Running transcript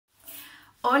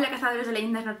Hola cazadores de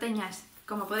leyendas norteñas,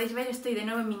 como podéis ver estoy de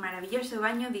nuevo en mi maravilloso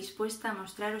baño dispuesta a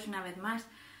mostraros una vez más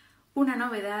una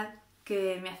novedad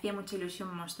que me hacía mucha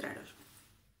ilusión mostraros.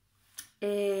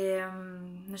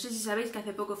 No sé si sabéis que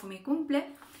hace poco fue mi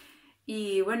cumple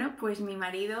y bueno, pues mi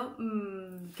marido,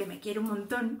 que me quiere un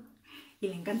montón y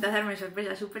le encanta darme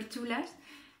sorpresas súper chulas,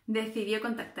 decidió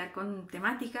contactar con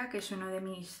Tematika, que es uno de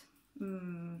mis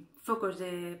focos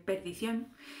de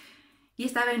perdición. Y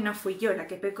esta vez no fui yo la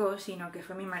que pecó, sino que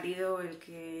fue mi marido el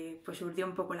que pues urdió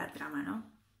un poco la trama,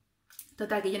 ¿no?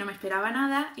 Total, que yo no me esperaba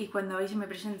nada y cuando hoy se me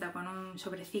presenta con un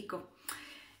sobrecico,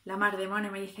 la mar de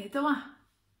mono, me dice, toma,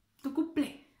 tu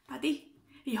cumple, para ti.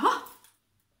 Y yo, ¡ah!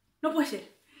 No puede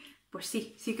ser. Pues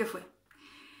sí, sí que fue.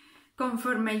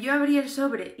 Conforme yo abrí el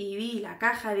sobre y vi la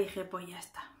caja, dije, pues ya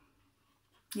está,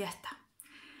 ya está.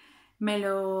 Me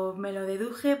lo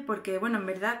deduje porque, bueno, en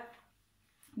verdad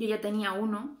yo ya tenía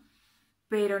uno,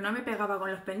 pero no me pegaba con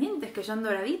los pendientes, que son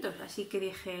doraditos, así que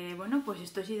dije, bueno, pues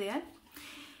esto es ideal.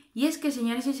 Y es que,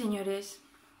 señores y señores,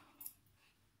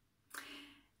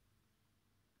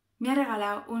 me ha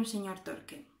regalado un señor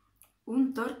torque.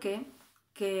 Un torque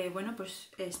que, bueno,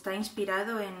 pues está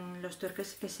inspirado en los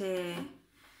torques que se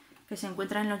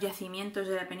encuentran en los yacimientos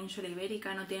de la península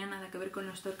ibérica, no tiene nada que ver con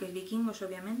los torques vikingos,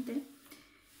 obviamente.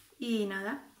 Y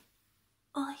nada.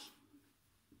 ¡Ay!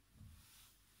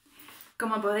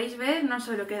 Como podéis ver, no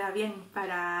solo queda bien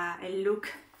para el look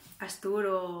astur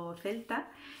o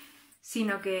celta,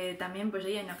 sino que también, pues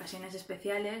oye, en ocasiones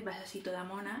especiales vas así toda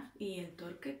mona y el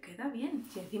torque queda bien.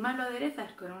 Si encima lo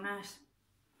aderezas con unas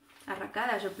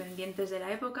arracadas o pendientes de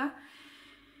la época,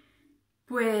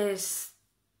 pues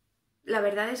la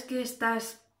verdad es que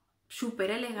estás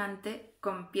súper elegante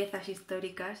con piezas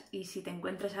históricas y si te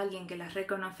encuentras a alguien que las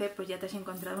reconoce, pues ya te has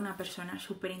encontrado una persona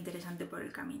súper interesante por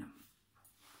el camino.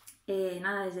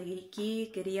 Nada, desde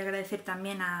aquí quería agradecer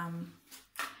también a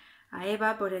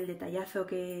Eva por el detallazo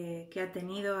que ha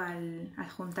tenido al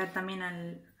adjuntar también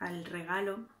al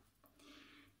regalo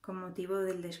con motivo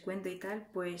del descuento y tal,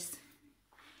 pues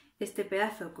este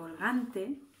pedazo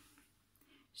colgante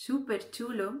súper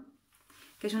chulo,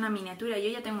 que es una miniatura. Yo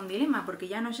ya tengo un dilema porque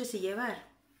ya no sé si llevar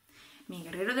mi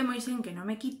guerrero de Moisés, que no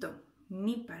me quito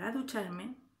ni para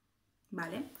ducharme,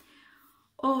 ¿vale?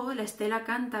 O la estela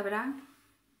cántabra,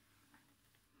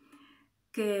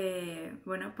 que,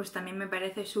 bueno, pues también me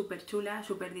parece súper chula,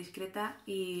 súper discreta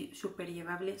y súper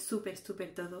llevable, súper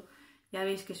todo. Ya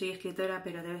veis que soy escritora,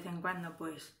 pero de vez en cuando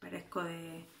pues parezco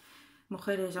de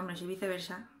mujeres, hombres y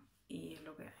viceversa, y es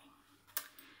lo que hay.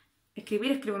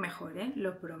 Escribo mejor, ¿eh?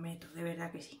 Lo prometo, de verdad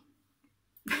que sí.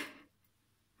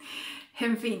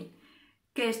 En fin,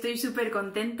 que estoy súper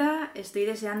contenta, estoy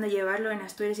deseando llevarlo en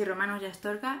Asturias y Romanos y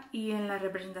Astorga y en la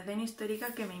representación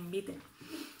histórica que me inviten.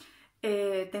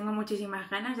 Tengo muchísimas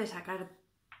ganas de sacar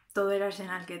todo el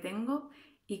arsenal que tengo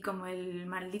y como el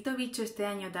maldito bicho este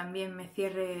año también me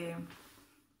cierre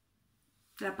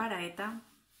la paraeta,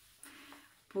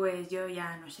 pues yo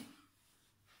ya no sé.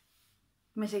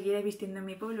 Me seguiré vistiendo en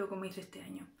mi pueblo como hice este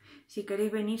año. Si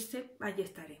queréis venirse, allí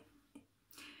estaré.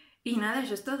 Y nada,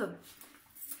 eso es todo.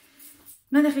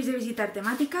 No dejéis de visitar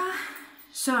Tematika.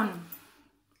 Son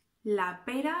la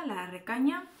pera, la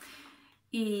recaña,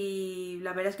 y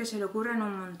la verdad es que se le ocurren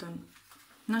un montón.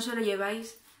 No solo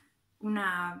lleváis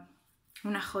una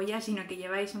joya, sino que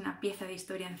lleváis una pieza de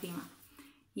historia encima.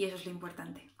 Y eso es lo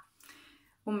importante.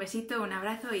 Un besito, un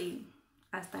abrazo y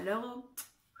hasta luego.